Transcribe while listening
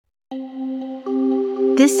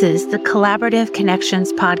This is the Collaborative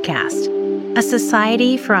Connections Podcast, a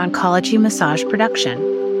Society for Oncology Massage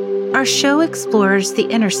production. Our show explores the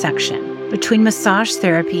intersection between massage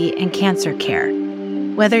therapy and cancer care.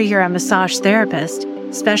 Whether you're a massage therapist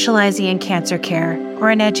specializing in cancer care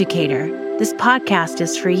or an educator, this podcast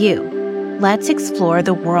is for you. Let's explore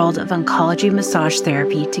the world of oncology massage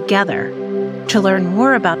therapy together. To learn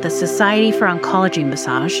more about the Society for Oncology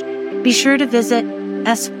Massage, be sure to visit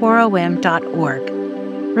s4om.org.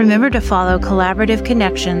 Remember to follow Collaborative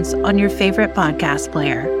Connections on your favorite podcast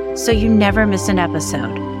player so you never miss an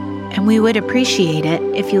episode. And we would appreciate it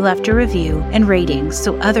if you left a review and rating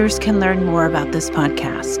so others can learn more about this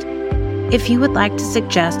podcast. If you would like to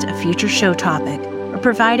suggest a future show topic or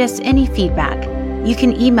provide us any feedback, you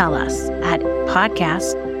can email us at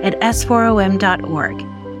podcast@s4om.org.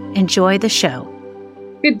 Enjoy the show.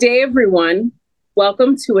 Good day, everyone.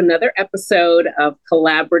 Welcome to another episode of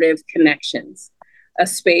Collaborative Connections, a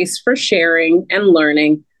space for sharing and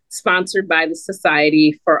learning, sponsored by the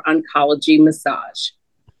Society for Oncology Massage.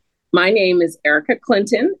 My name is Erica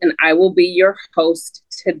Clinton, and I will be your host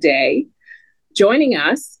today. Joining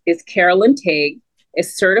us is Carolyn Tague, a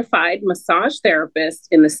certified massage therapist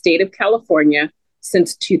in the state of California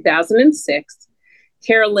since 2006.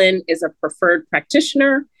 Carolyn is a preferred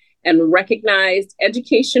practitioner and recognized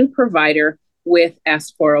education provider with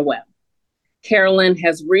S4OM. Carolyn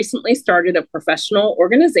has recently started a professional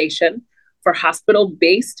organization for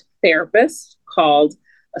hospital-based therapists called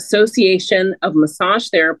Association of Massage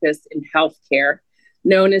Therapists in Healthcare,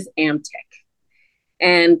 known as AMTIC.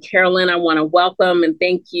 And Carolyn, I want to welcome and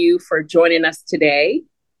thank you for joining us today.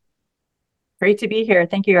 Great to be here.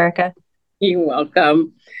 Thank you, Erica. You're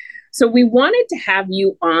welcome. So we wanted to have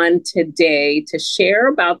you on today to share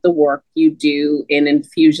about the work you do in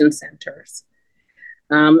infusion centers.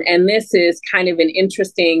 And this is kind of an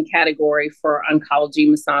interesting category for oncology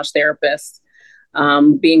massage therapists,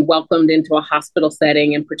 being welcomed into a hospital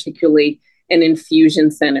setting and particularly an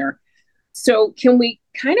infusion center. So can we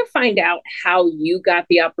kind of find out how you got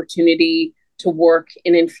the opportunity to work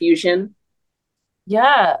in infusion?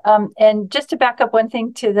 Yeah. And just to back up one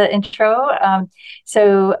thing to the intro.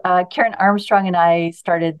 Karen Armstrong and I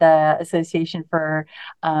started the Association for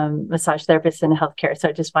Massage Therapists in Healthcare. So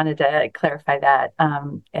I just wanted to clarify that.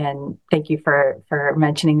 And thank you for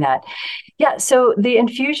mentioning that. Yeah. So the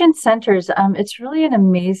infusion centers, it's really an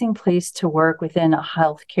amazing place to work within a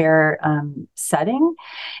healthcare setting.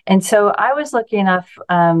 And so I was lucky enough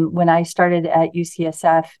when I started at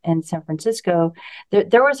UCSF in San Francisco,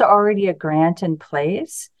 there was already a grant in place.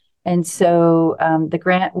 And so the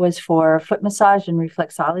grant was for foot massage and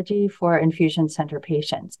reflexology for infusion center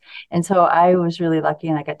patients. And so I was really lucky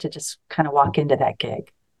and I got to just kind of walk into that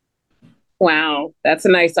gig. Wow, that's a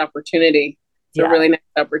nice opportunity. It's a really nice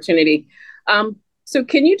opportunity. So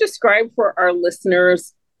can you describe for our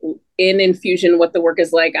listeners in infusion what the work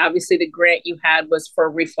is like? Obviously, the grant you had was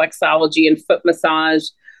for reflexology and foot massage,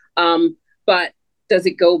 but does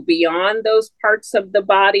it go beyond those parts of the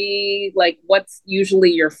body? Like, what's usually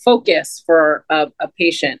your focus for a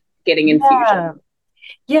patient getting infusion?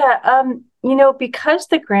 Because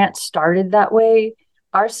the grant started that way,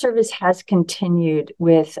 our service has continued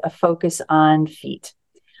with a focus on feet.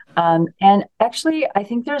 And actually, I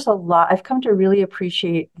think there's a lot, I've come to really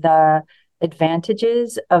appreciate the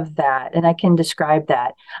advantages of that, and I can describe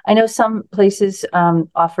that. I know some places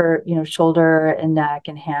offer, shoulder and neck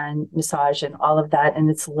and hand massage and all of that, and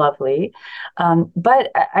it's lovely.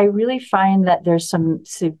 But I really find that there's some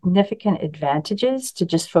significant advantages to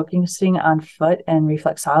just focusing on foot and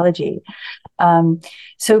reflexology.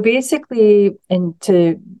 So basically, and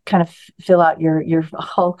to kind of fill out your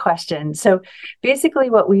whole question. So basically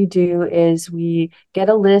what we do is we get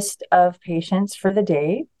a list of patients for the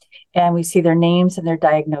day, and we see their names and their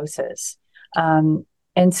diagnosis. And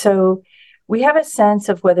so we have a sense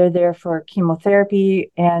of whether they're for chemotherapy,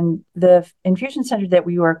 and the infusion center that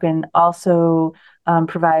we work in also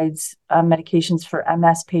provides medications for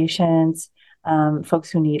MS patients, folks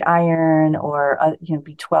who need iron or,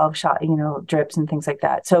 B12 shot, drips and things like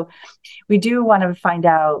that. So we do want to find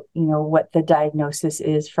out, what the diagnosis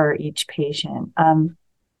is for each patient.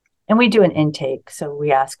 And we do an intake, so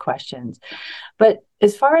we ask questions. But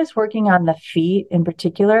as far as working on the feet in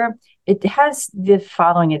particular, it has the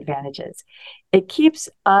following advantages. It keeps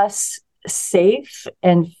us safe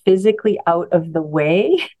and physically out of the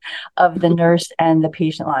way of the nurse and the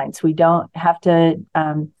patient lines. We don't have to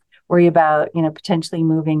worry about, potentially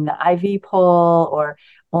moving the IV pole or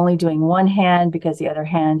only doing one hand because the other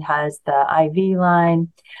hand has the IV line.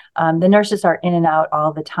 The nurses are in and out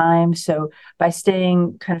all the time. So by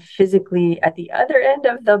staying kind of physically at the other end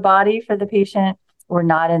of the body for the patient, we're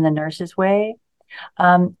not in the nurse's way.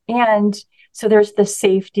 And so there's the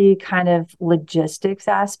safety kind of logistics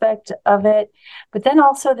aspect of it, but then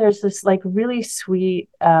also there's this like really sweet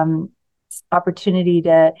opportunity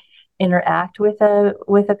to interact with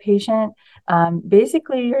a patient.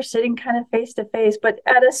 Basically, you're sitting kind of face to face, but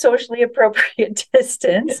at a socially appropriate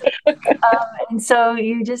distance. And so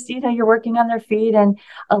you just, you're working on their feet, and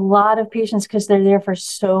a lot of patients, because they're there for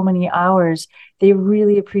so many hours, they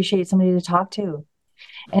really appreciate somebody to talk to.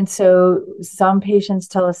 And so some patients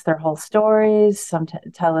tell us their whole stories. Some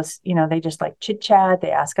tell us, they just like chit chat.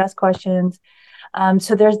 They ask us questions.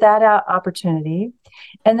 So there's that opportunity.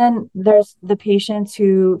 And then there's the patients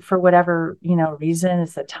who, for whatever, reason,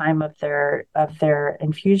 it's the time of their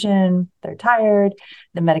infusion, they're tired,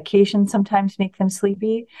 the medications sometimes make them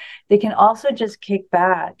sleepy. They can also just kick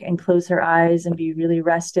back and close their eyes and be really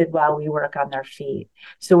rested while we work on their feet.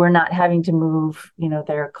 So we're not having to move,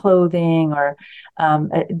 their clothing or,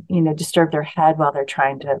 disturb their head while they're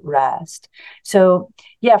trying to rest. So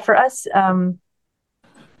yeah, for us,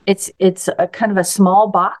 it's a kind of a small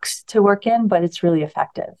box to work in, but it's really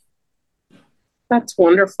effective. That's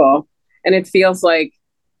wonderful. And it feels like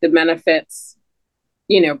the benefits,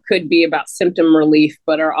 could be about symptom relief,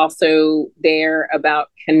 but are also there about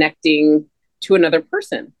connecting to another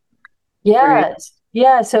person. Yes. Right?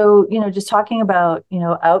 Yeah. So, just talking about,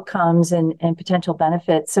 outcomes and potential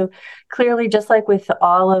benefits. So clearly, just like with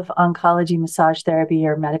all of oncology massage therapy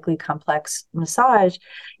or medically complex massage,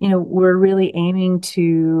 we're really aiming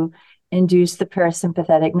to induce the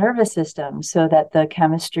parasympathetic nervous system so that the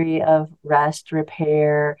chemistry of rest,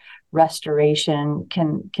 repair, restoration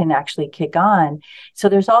can actually kick on. So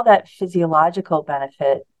there's all that physiological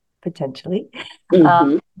benefit potentially.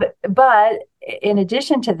 Mm-hmm. But in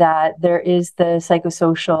addition to that, there is the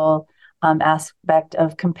psychosocial aspect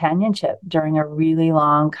of companionship during a really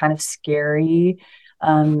long kind of scary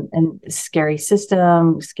and scary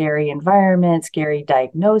system, scary environment, scary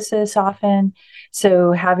diagnosis often.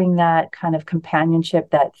 So having that kind of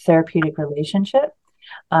companionship, that therapeutic relationship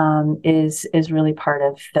is really part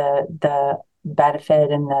of the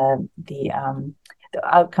benefit and the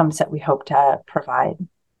outcomes that we hope to provide.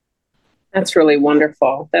 That's really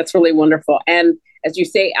wonderful. That's really wonderful. And as you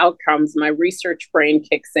say, outcomes, my research brain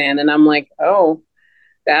kicks in and I'm like, oh,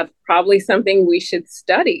 that's probably something we should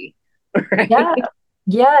study. Right? Yeah.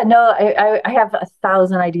 Yeah, no, I have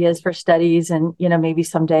 1,000 ideas for studies, and maybe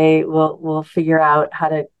someday we'll figure out how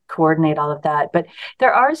to coordinate all of that. But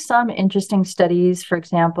there are some interesting studies, for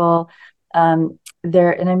example,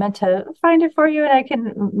 there, and I meant to find it for you, and I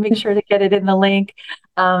can make sure to get it in the link.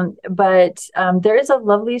 But there is a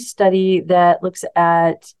lovely study that looks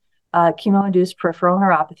at chemo-induced peripheral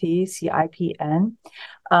neuropathy, CIPN,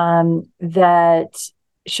 that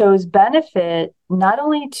shows benefit not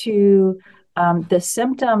only to the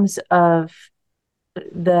symptoms of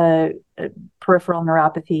the peripheral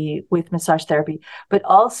neuropathy with massage therapy, but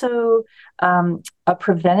also a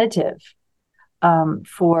preventative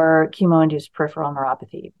for chemo-induced peripheral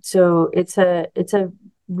neuropathy. So it's a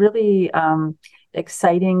really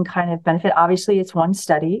exciting kind of benefit. Obviously, it's one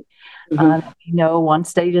study. Mm-hmm. One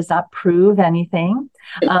study does not prove anything,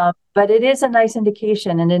 but it is a nice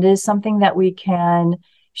indication, and it is something that we can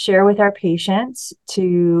share with our patients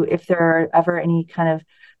to, if there are ever any kind of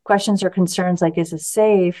questions or concerns like, is this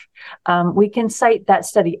safe? We can cite that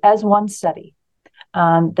study as one study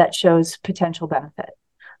that shows potential benefit.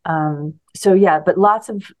 So yeah, but lots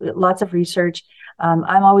of research.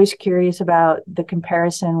 I'm always curious about the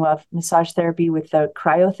comparison of massage therapy with the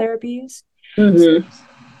cryotherapies. Mm-hmm. So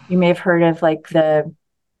you may have heard of like the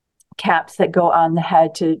caps that go on the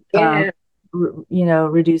head to,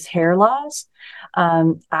 reduce hair loss.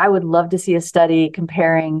 I would love to see a study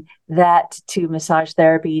comparing that to massage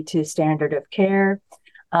therapy to standard of care.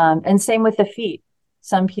 And same with the feet.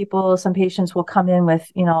 Some patients will come in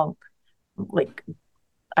with, like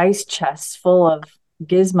ice chests full of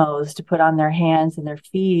gizmos to put on their hands and their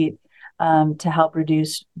feet to help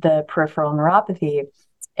reduce the peripheral neuropathy.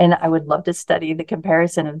 And I would love to study the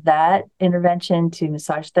comparison of that intervention to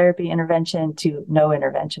massage therapy intervention to no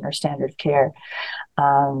intervention or standard of care.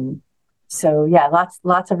 So yeah,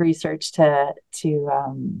 lots of research to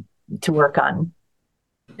work on.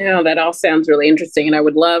 Yeah, that all sounds really interesting, and I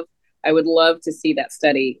would love to see that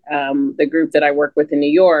study. The group that I work with in New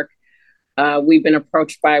York, we've been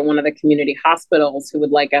approached by one of the community hospitals who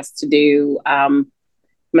would like us to do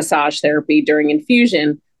massage therapy during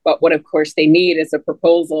infusion. But what, of course, they need is a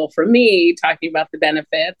proposal from me talking about the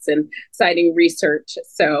benefits and citing research.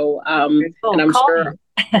 So, and I'm sure,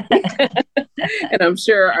 and I'm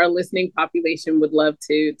sure our listening population would love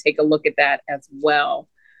to take a look at that as well.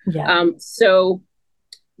 Yeah. So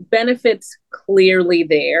benefits clearly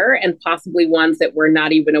there and possibly ones that we're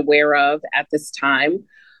not even aware of at this time.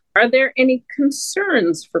 Are there any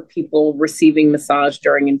concerns for people receiving massage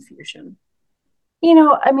during infusion?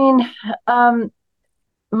 I mean,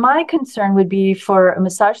 my concern would be for a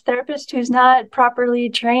massage therapist who's not properly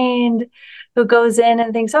trained, who goes in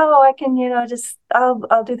and thinks, oh, I can,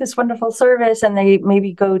 I'll do this wonderful service. And they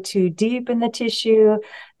maybe go too deep in the tissue.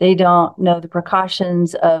 They don't know the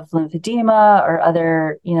precautions of lymphedema or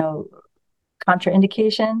other,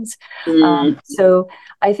 contraindications. So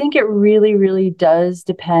I think it really, really does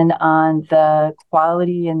depend on the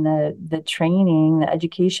quality and the training, the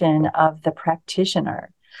education of the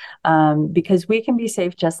practitioner. Because we can be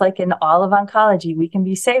safe, just like in all of oncology, we can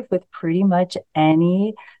be safe with pretty much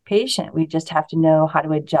any patient. We just have to know how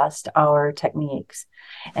to adjust our techniques.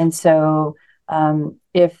 And so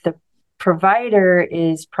if the provider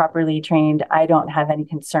is properly trained, I don't have any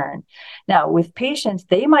concern. Now, with patients,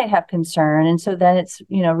 they might have concern. And so then it's,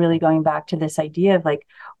 really going back to this idea of like,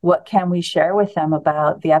 what can we share with them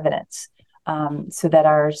about the evidence? So that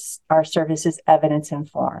our service is evidence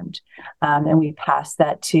informed, and we pass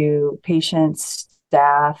that to patients,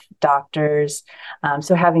 staff, doctors.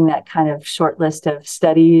 So having that kind of short list of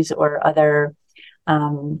studies or other,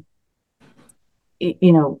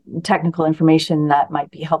 technical information that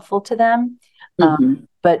might be helpful to them.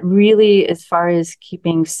 But really, as far as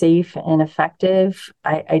keeping safe and effective,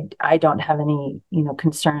 I don't have any,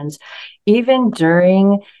 concerns. Even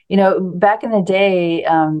during, back in the day,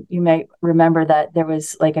 you might remember that there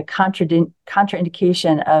was like a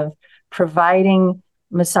contraindication of providing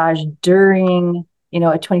massage during, a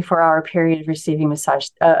 24-hour period of receiving massage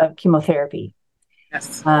of chemotherapy.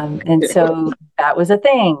 Yes. And so that was a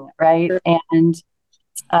thing, right? And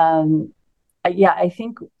I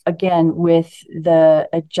think, again, with the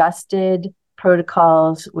adjusted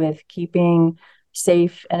protocols, with keeping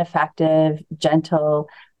safe and effective, gentle,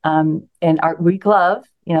 and we glove,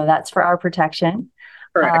 that's for our protection.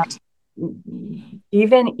 Correct.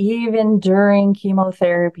 Even during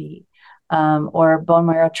chemotherapy or bone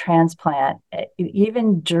marrow transplant,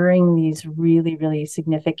 even during these really, really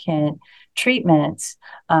significant treatments,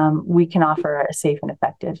 we can offer a safe and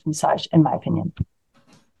effective massage, in my opinion.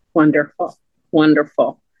 Wonderful.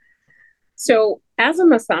 Wonderful. So as a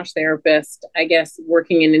massage therapist, I guess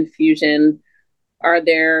working in infusion, are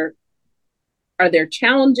there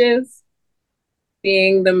challenges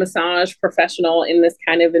being the massage professional in this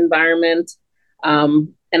kind of environment?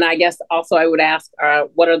 And I guess also I would ask,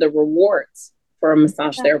 what are the rewards for a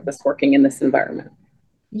massage therapist working in this environment?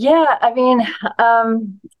 Yeah, I mean,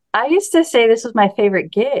 I used to say this was my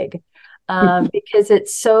favorite gig because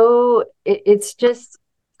it's just,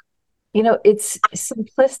 it's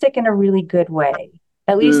simplistic in a really good way,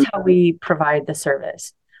 at least how we provide the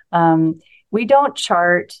service. We don't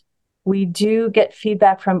chart. We do get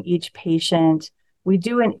feedback from each patient. We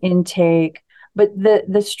do an intake, but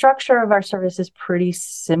the structure of our service is pretty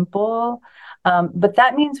simple. But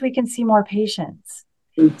that means we can see more patients.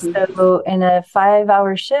 So in a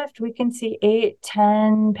 5-hour shift, we can see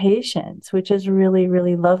 8-10 patients, which is really,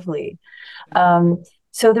 really lovely.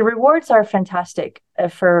 So the rewards are fantastic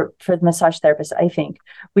for the massage therapist. I think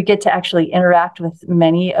we get to actually interact with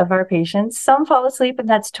many of our patients. Some fall asleep, and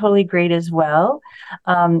that's totally great as well.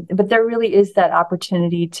 But there really is that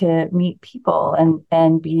opportunity to meet people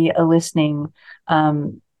and be a listening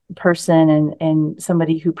person and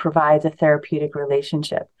somebody who provides a therapeutic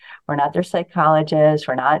relationship. We're not their psychologist.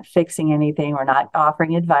 We're not fixing anything. We're not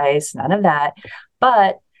offering advice, none of that.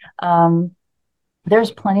 But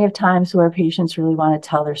there's plenty of times where patients really want to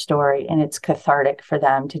tell their story, and it's cathartic for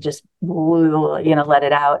them to just, let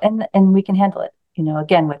it out, and we can handle it.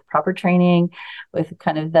 Again, with proper training, with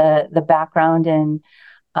kind of the background and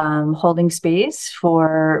holding space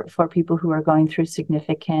for people who are going through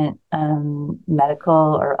significant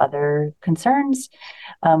medical or other concerns,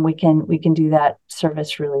 we can do that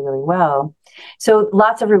service really, really well. So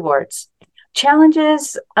lots of rewards.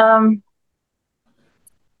 Challenges.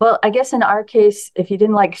 Well, I guess in our case, if you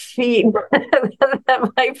didn't like feet,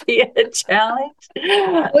 that might be a challenge.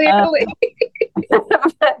 Clearly.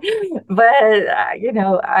 But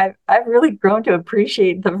I've really grown to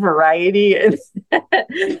appreciate the variety and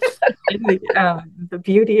the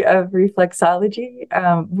beauty of reflexology.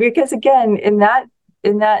 Because again, in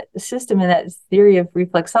that system, in that theory of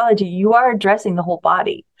reflexology, you are addressing the whole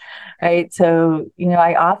body. Right. So,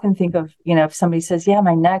 I often think of, if somebody says, yeah,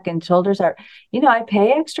 my neck and shoulders are, I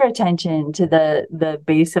pay extra attention to the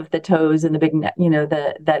base of the toes and the big neck,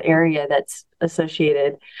 that area that's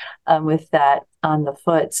associated with that on the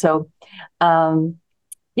foot. So, but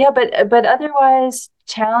otherwise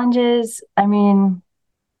challenges, I mean,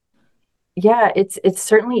 yeah, it's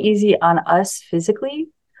certainly easy on us physically.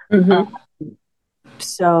 Mm-hmm.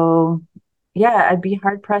 So yeah, I'd be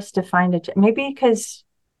hard pressed to find it. Maybe because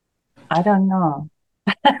I don't know.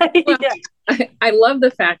 Well, Yeah, I love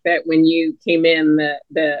the fact that when you came in,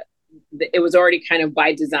 it was already kind of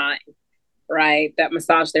by design, right? That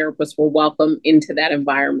massage therapists were welcome into that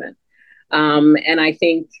environment. And I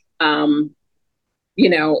think, you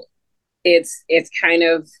know, it's kind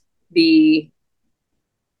of the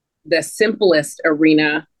the simplest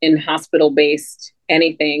arena in hospital-based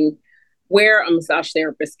anything where a massage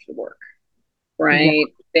therapist can work, yeah, right?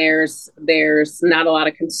 There's not a lot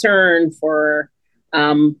of concern for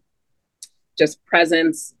um, just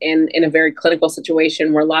presence in a very clinical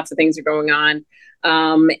situation where lots of things are going on,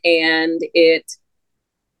 and it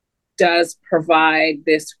does provide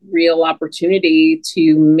this real opportunity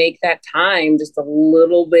to make that time just a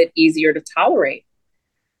little bit easier to tolerate.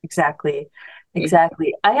 exactly. Yeah.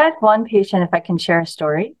 Exactly. I had one patient, if I can share a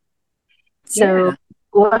story. So Yeah.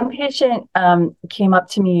 one patient came up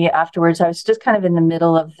to me afterwards. I was just kind of in the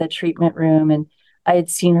middle of the treatment room, and I had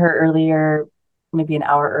seen her earlier, maybe an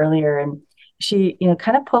hour earlier, and she,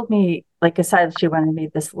 kind of pulled me like aside. She wanted me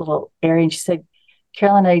this little area, and she said,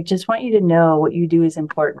 "Carolyn, I just want you to know what you do is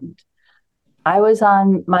important." I was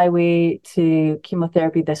on my way to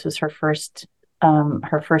chemotherapy. This was her first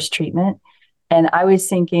treatment, and I was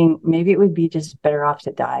thinking maybe it would be just better off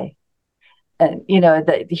to die. And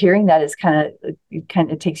hearing that is kind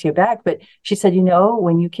of takes you aback. But she said,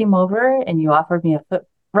 when you came over and you offered me a foot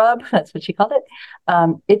rub, that's what she called it.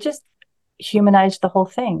 It just humanized the whole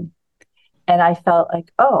thing. And I felt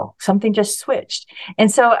like, oh, something just switched.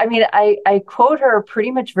 And so, I mean, I quote her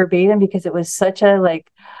pretty much verbatim because it was such a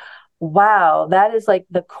like, wow, that is like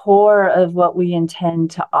the core of what we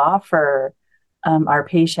intend to offer our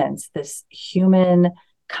patients, this human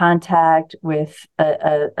contact with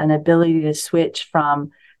an ability to switch from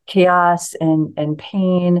chaos and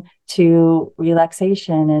pain to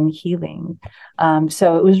relaxation and healing.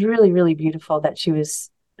 So it was really, really beautiful that she was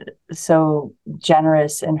so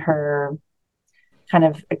generous in her kind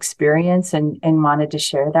of experience and wanted to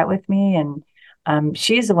share that with me. And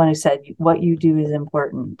she's the one who said, what you do is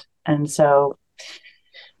important. And so,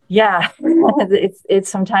 yeah, it's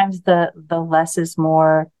sometimes the less is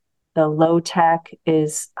more, the low tech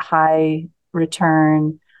is high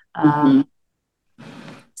return. Mm-hmm.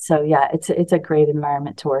 So yeah, it's a great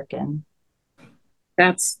environment to work in.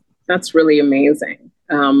 That's really amazing.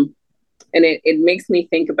 And it makes me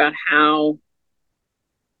think about how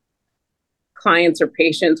clients or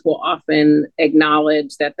patients will often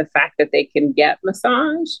acknowledge that the fact that they can get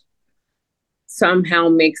massage somehow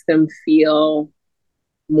makes them feel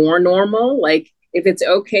more normal. Like if it's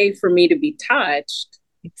okay for me to be touched,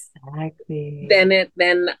 Exactly.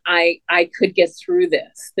 then I could get through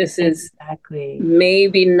this. This is Exactly.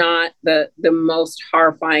 maybe not the most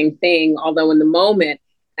horrifying thing, although in the moment,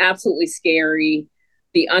 absolutely scary.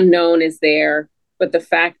 The unknown is there, but the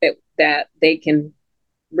fact that they can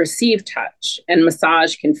receive touch and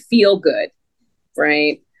massage can feel good,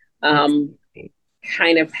 right? Exactly.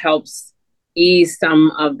 Kind of helps ease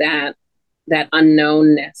some of that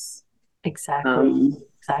unknownness. Exactly. Um,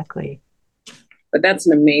 Exactly. but that's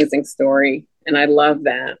an amazing story, and I love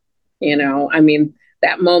that. I mean,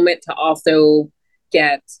 that moment to also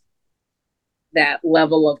get that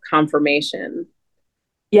level of confirmation.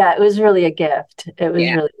 Yeah, it was really a gift. It was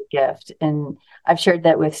Yeah, really a gift. And I've shared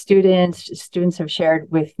that with students. Students have shared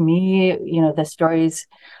with me, the stories.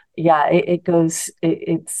 Yeah,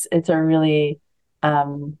 it's a really,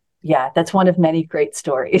 yeah, that's one of many great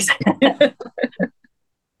stories.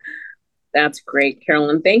 that's great,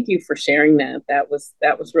 Carolyn. Thank you for sharing that. That was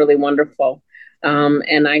really wonderful.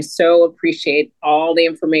 And I so appreciate all the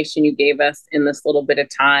information you gave us in this little bit of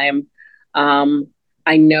time. Um,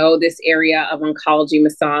 I know this area of oncology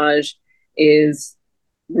massage is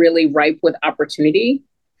really ripe with opportunity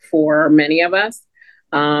for many of us.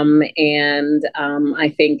 And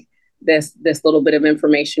I think this little bit of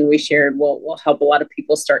information we shared will help a lot of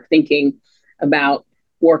people start thinking about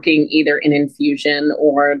working either in infusion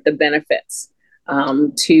or the benefits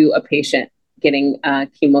to a patient getting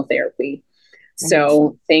chemotherapy.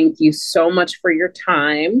 So thank you so much for your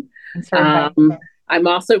time. Thanks for inviting me. I'm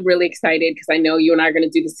also really excited because I know you and I are going to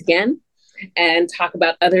do this again and talk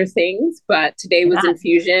about other things, but today was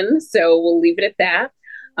Infusion, so we'll leave it at that.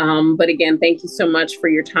 But again, thank you so much for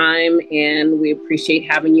your time, and we appreciate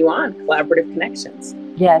having you on Collaborative Connections.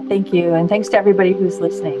 Yeah, thank you. And thanks to everybody who's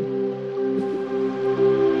listening.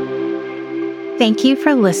 Thank you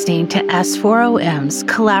for listening to S4OM's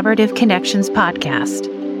Collaborative Connections podcast.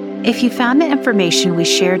 If you found the information we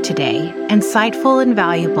shared today insightful and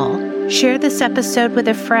valuable, Share this episode with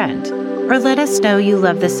a friend, or let us know you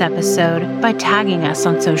love this episode by tagging us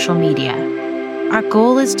on social media. Our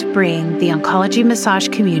goal is to bring the oncology massage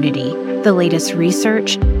community the latest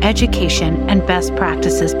research, education, and best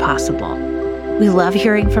practices possible. We love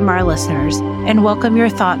hearing from our listeners and welcome your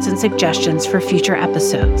thoughts and suggestions for future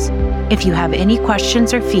episodes. If you have any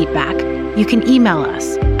questions or feedback, you can email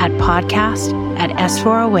us at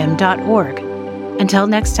podcast@s4om.org. Until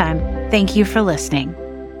next time, thank you for listening.